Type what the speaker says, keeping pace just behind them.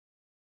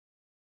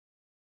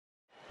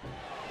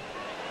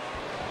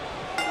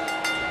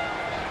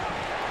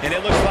And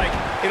it looks like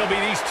it'll be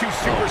these two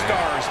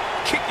superstars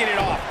kicking it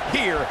off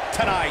here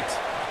tonight.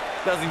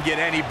 Doesn't get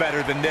any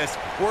better than this.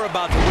 We're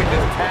about to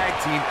witness tag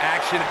team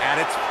action at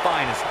its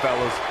finest,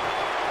 fellas.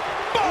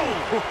 Boom!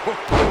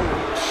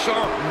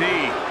 Sharp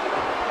knee.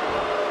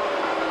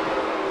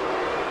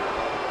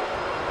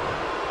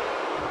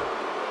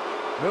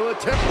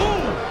 Military.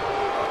 Boom!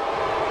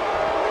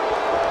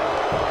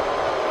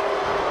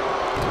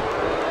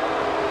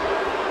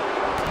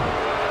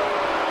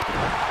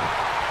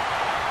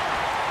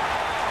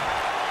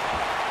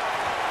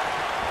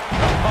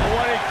 Oh,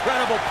 what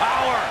incredible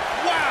power.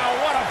 Wow,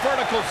 what a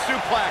vertical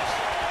suplex.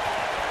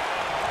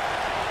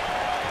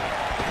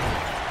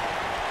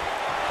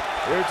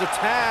 Here's a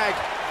tag.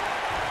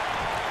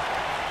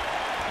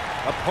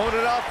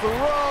 Opponent off the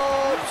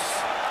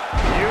ropes.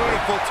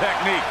 Beautiful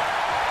technique.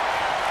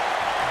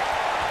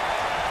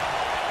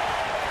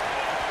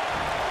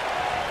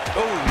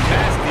 Oh,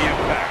 nasty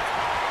impact.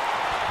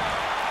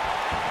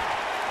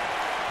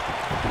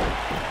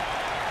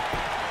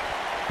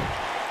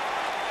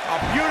 A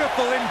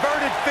beautiful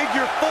inverted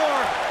figure four.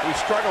 He's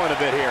struggling a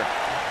bit here.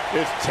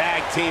 This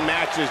tag team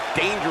match is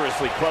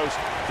dangerously close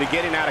to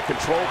getting out of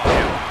control for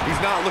him. He's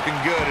not looking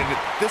good, and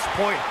at this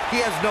point, he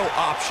has no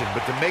option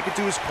but to make it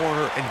to his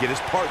corner and get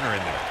his partner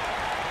in there.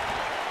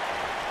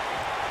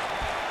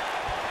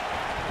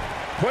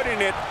 Putting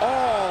it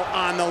all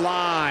on the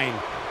line.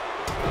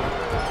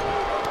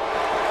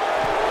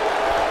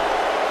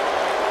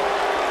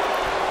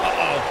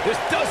 Uh-oh, this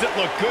doesn't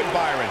look good,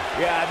 Byron.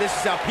 Yeah, this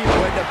is how people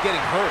end up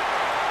getting hurt.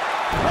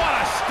 What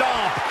a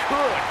stomp.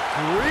 Good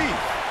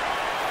grief.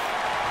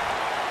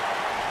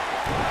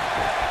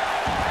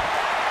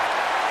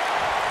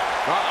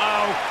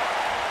 Uh-oh.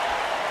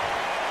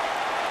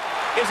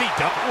 Is he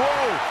done?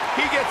 Whoa,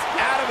 he gets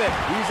out of it.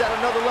 He's at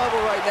another level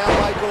right now,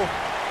 Michael.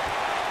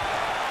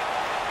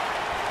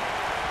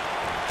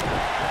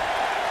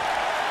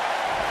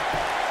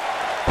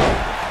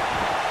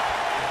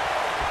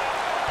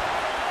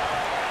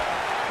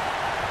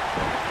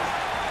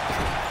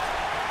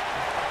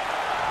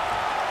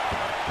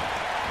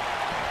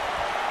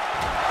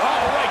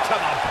 Oh, right to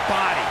the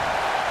body.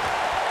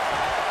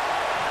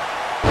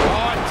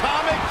 Oh,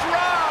 atomic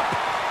drop.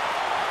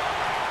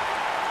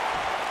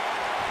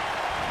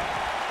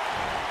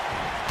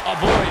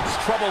 Avoids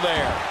trouble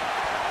there.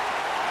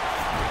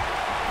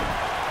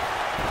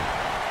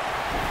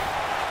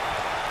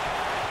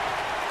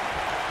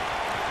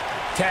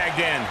 Tagged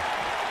in.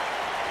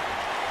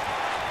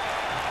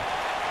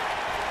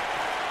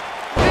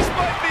 This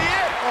might be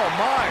it. Oh,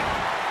 my.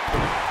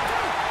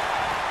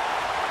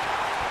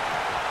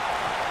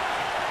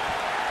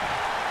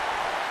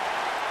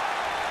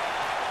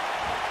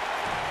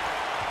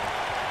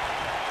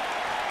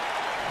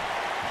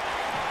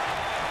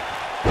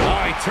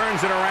 Oh, he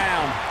turns it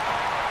around.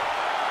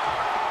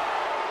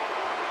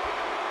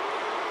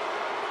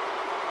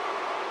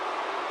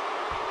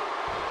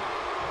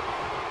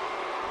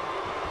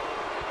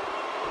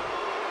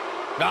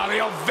 Now the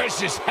old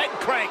vicious head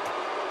crank.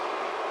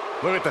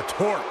 Look at the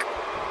torque.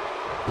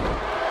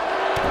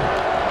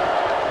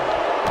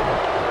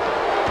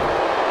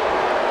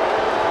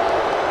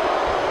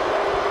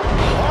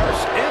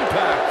 Harsh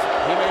impact.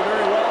 He may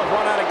very well have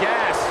run out of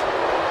gas.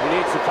 He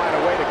needs to find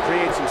a way to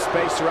create some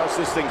space or else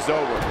this thing's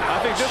over.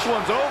 I think this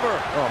one's over.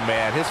 Oh,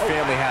 man, his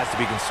family has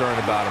to be concerned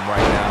about him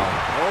right now.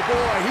 Oh,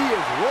 boy, he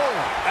is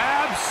rolling.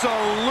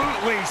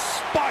 Absolutely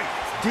spiked.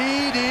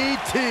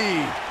 DDT.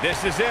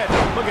 This is it.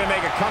 Looking to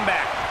make a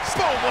comeback.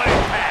 Boom, what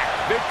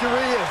impact.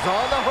 Victory is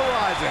on the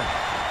horizon.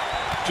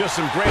 Just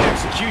some great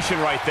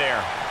execution right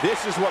there.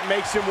 This is what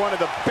makes him one of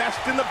the best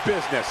in the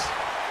business.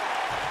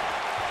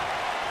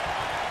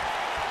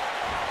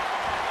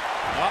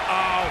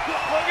 Uh-oh.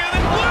 Look at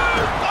the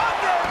blue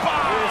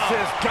thunderbomb. This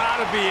has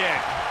got to be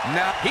it.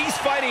 Now he's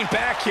fighting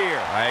back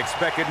here. I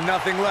expected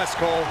nothing less,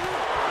 Cole.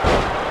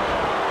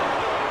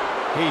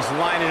 He's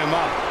lining him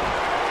up.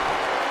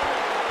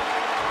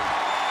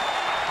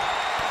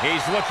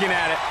 He's looking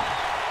at it.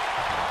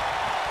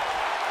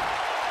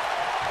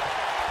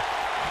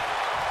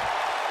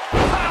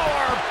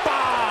 Power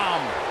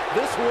bomb.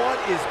 This one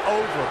is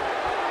over.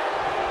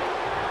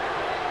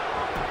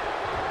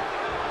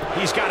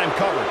 He's got him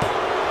covered.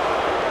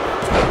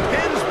 The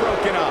pin's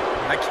broken up.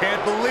 I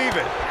can't believe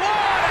it. What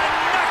a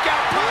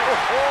knockout punch.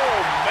 Oh,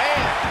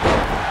 man.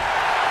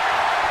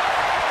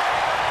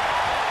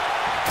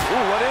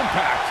 Ooh, what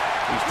impact.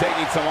 He's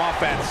taking some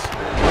offense.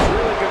 He's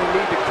really going to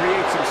need to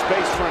create some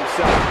space for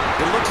himself.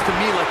 It looks to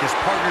me like his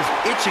partner's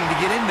itching to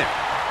get in there.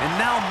 And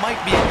now might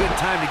be a good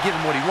time to give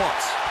him what he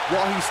wants.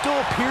 While he still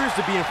appears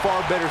to be in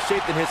far better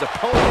shape than his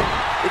opponent,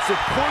 it's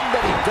important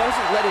that he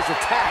doesn't let his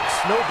attack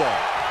snowball.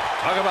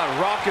 Talk about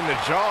rocking the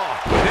jaw.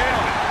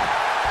 Nailed it.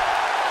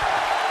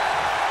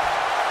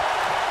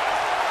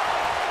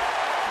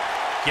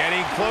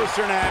 Getting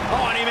closer now.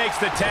 Oh, and he makes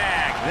the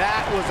tag.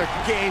 That was a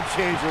game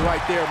changer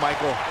right there,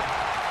 Michael.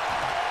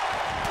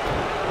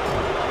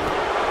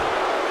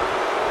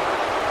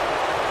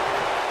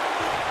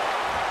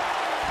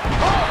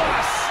 Oh, what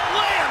a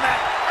slam that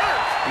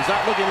hurt. He's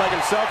not looking like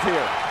himself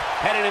here.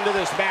 Heading into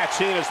this match,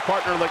 he and his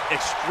partner look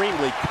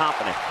extremely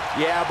confident.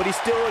 Yeah, but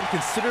he's still in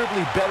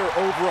considerably better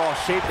overall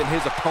shape than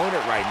his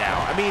opponent right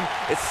now. I mean,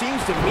 it seems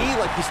to me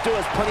like he still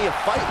has plenty of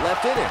fight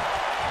left in him.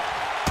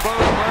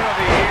 Boom, right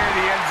over here,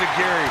 the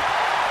enziguri.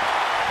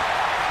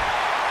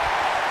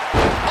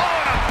 Oh,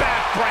 and a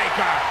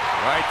backbreaker.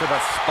 Right to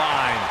the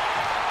spine.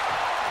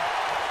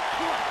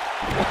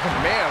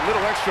 Man, a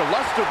little extra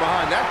luster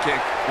behind that kick.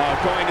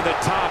 Going to the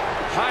top,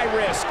 high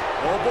risk.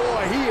 Oh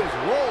boy, he is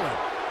rolling.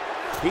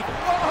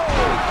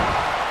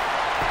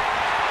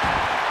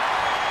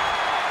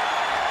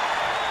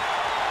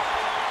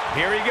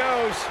 Here he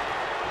goes.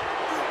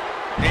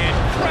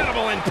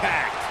 Incredible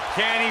impact.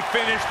 Can he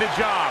finish the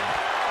job?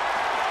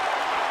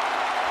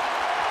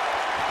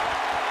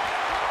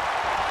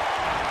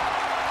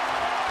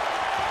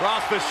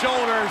 Across the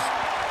shoulders.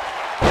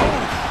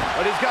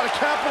 But he's got to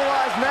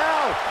capitalize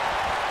now.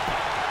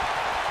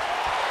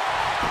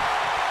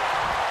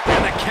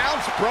 And the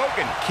count's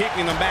broken,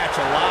 keeping the match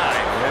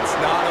alive. It's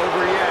not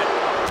over yet.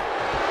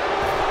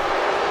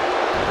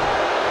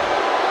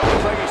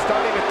 Looks like he's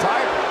starting to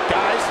tire.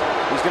 Guys,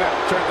 he's going to have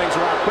to turn things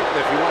around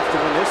quickly if he wants to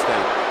win this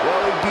thing. Well,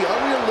 it'd be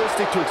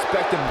unrealistic to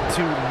expect him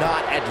to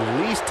not at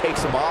least take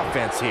some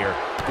offense here.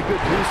 The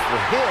good news for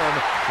him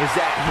is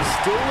that he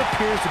still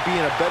appears to be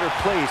in a better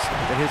place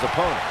than his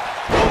opponent.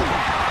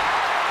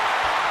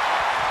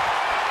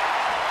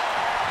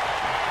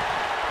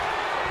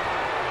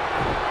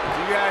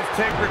 You guys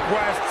take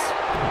requests.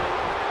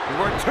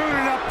 We're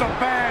tuning up the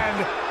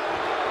band.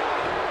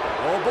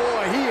 Oh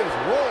boy, he is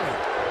rolling.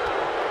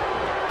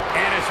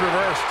 And it's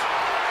reversed.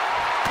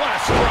 What a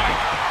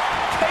strike.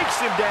 Takes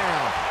him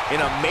down in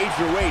a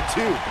major way,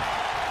 too.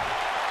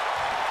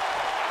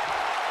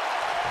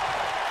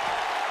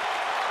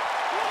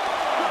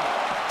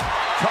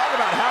 Talk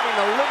about having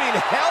the living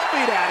hell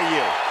beat out of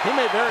you. He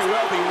may very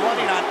well be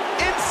running on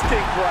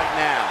instinct right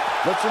now.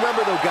 Let's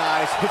remember, though,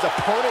 guys, his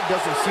opponent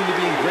doesn't seem to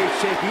be in great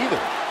shape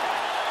either.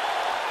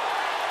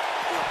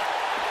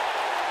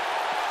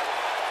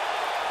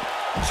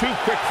 Too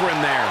quick for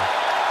him there.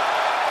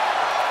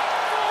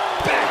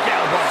 Back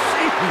elbow.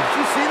 Did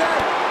you see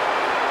that?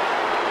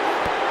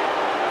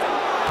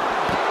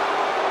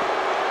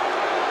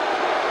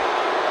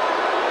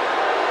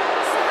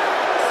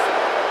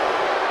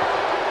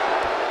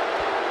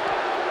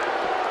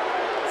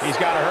 He's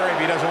got to hurry if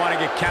he doesn't want to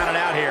get counted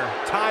out here.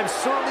 Time's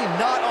certainly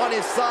not on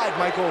his side,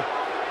 Michael.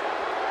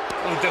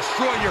 It'll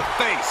destroy your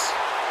face.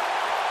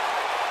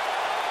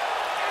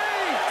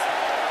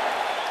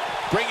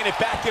 Bringing it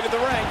back into the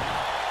ring.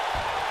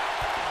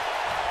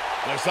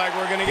 Looks like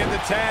we're going to get the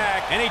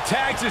tag. And he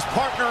tags his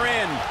partner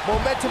in.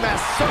 Momentum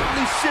has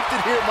certainly shifted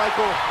here,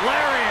 Michael.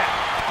 Lariat.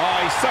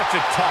 Oh, he's such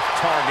a tough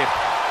target.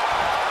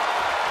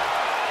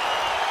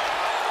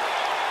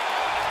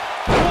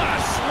 What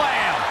a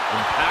slam.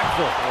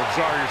 Impactful. Will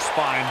jar your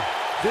spine.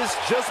 This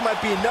just might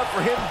be enough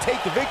for him to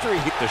take the victory.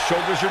 The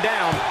shoulders are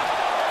down.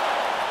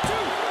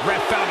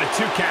 Ref found a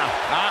 2 count.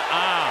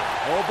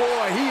 Oh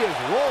boy, he is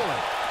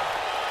rolling.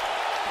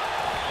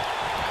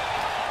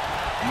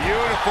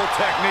 Beautiful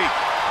technique.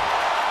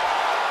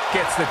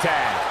 Gets the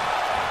tag.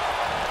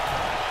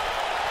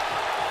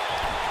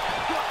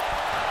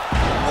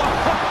 Whoa!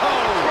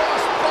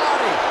 Cross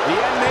body. The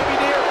end may be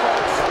near,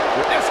 folks.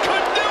 This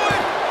could do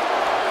it.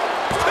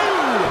 2.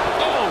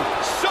 Oh,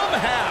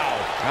 somehow.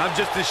 I'm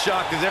just as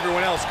shocked as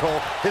everyone else,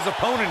 Cole, his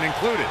opponent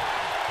included.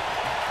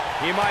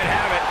 He might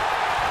have it.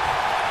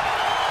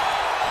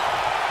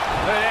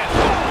 Look at this.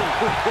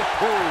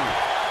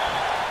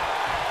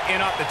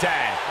 In off the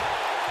tag.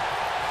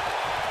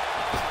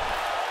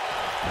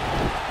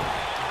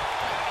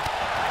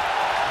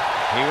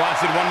 He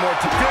wants it one more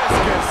time.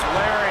 Discus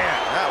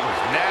lariat. That was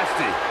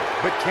nasty.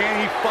 But can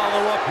he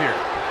follow up here?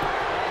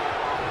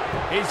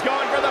 He's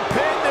going for the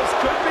pin. This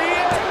could be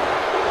it.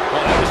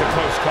 Oh, that was a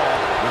close call.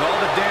 With all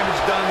the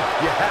damage done,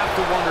 you have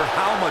to wonder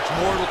how much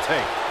more it'll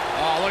take.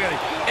 Oh, look at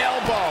it.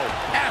 Elbow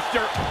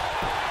after.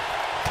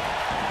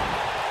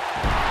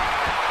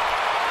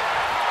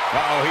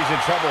 Uh-oh, he's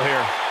in trouble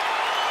here.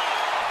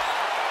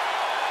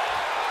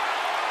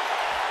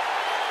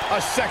 A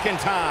second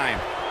time.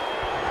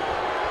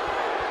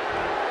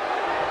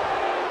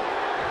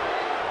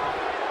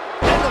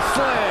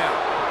 Slam!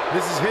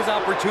 This is his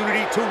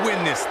opportunity to win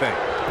this thing.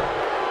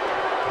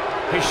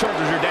 His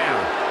shoulders are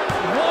down.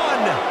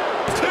 1,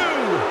 2.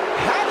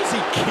 How does he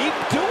keep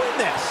doing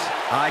this?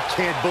 I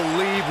can't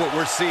believe what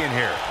we're seeing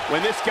here.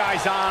 When this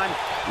guy's on,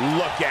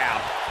 look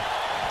out.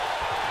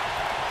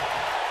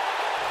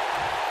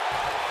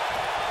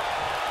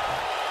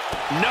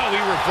 No, he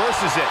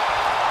reverses it.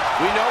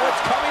 We know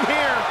what's coming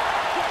here.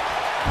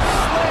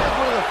 Slammed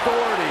with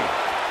authority.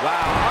 Wow,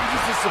 I'm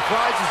just as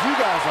surprised as you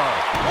guys are.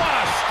 What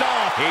a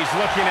stomp. He's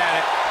looking at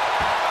it.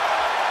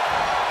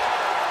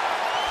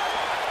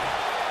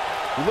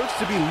 He looks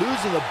to be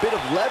losing a bit of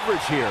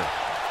leverage here.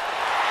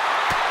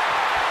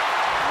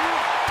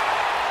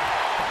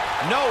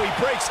 No, he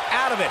breaks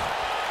out of it.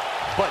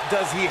 But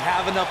does he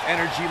have enough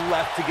energy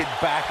left to get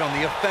back on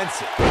the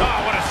offensive?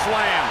 Oh, what a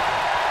slam.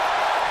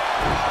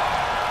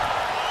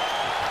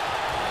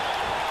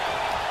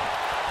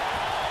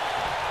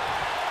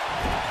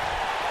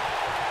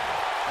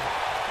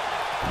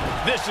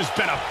 This has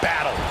been a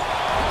battle.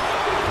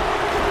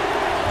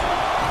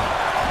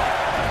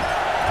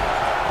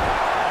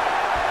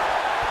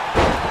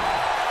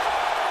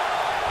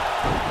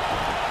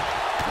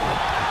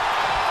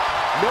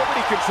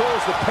 Nobody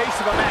controls the pace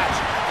of a match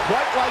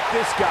quite like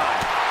this guy.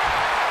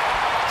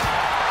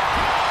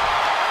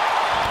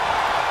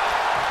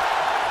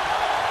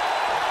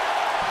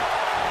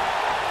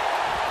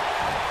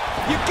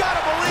 You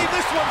gotta believe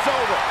this one's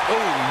over.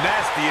 Oh,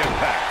 nasty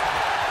impact.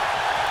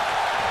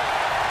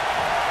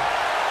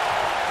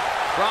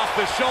 Across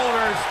the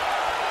shoulders.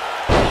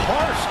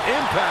 Harsh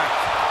impact.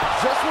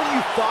 Just when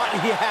you thought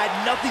he had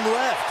nothing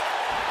left.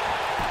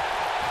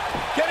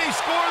 Can he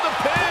score the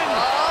pin?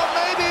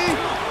 Maybe.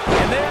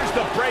 And there's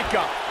the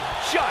breakup,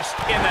 just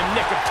in the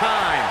nick of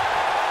time.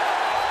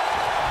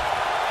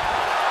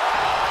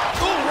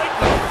 Ooh, right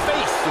in the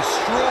face.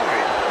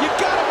 Destroyed. You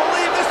gotta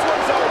believe this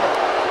one's over.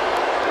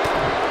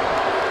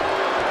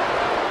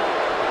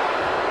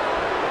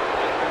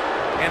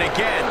 And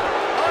again,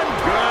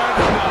 good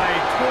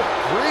night. Good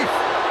grief.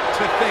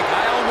 To think,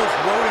 I almost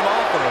wrote him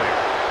off earlier.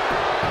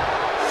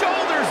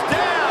 Shoulders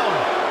down.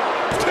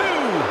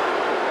 2,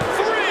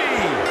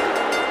 3.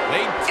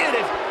 They did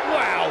it.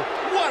 Wow,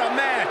 what a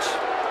match.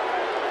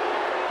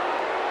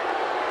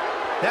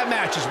 That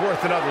match is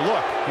worth another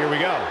look. Here we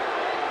go.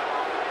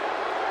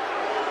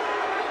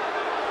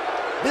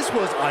 This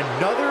was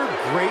another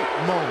great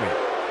moment.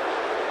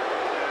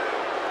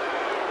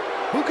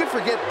 Who could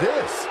forget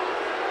this?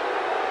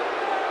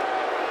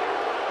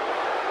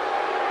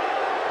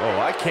 Oh,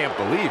 I can't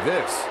believe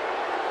this.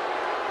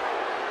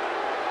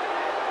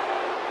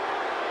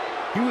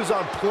 He was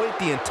on point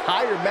the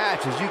entire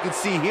match, as you can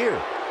see here.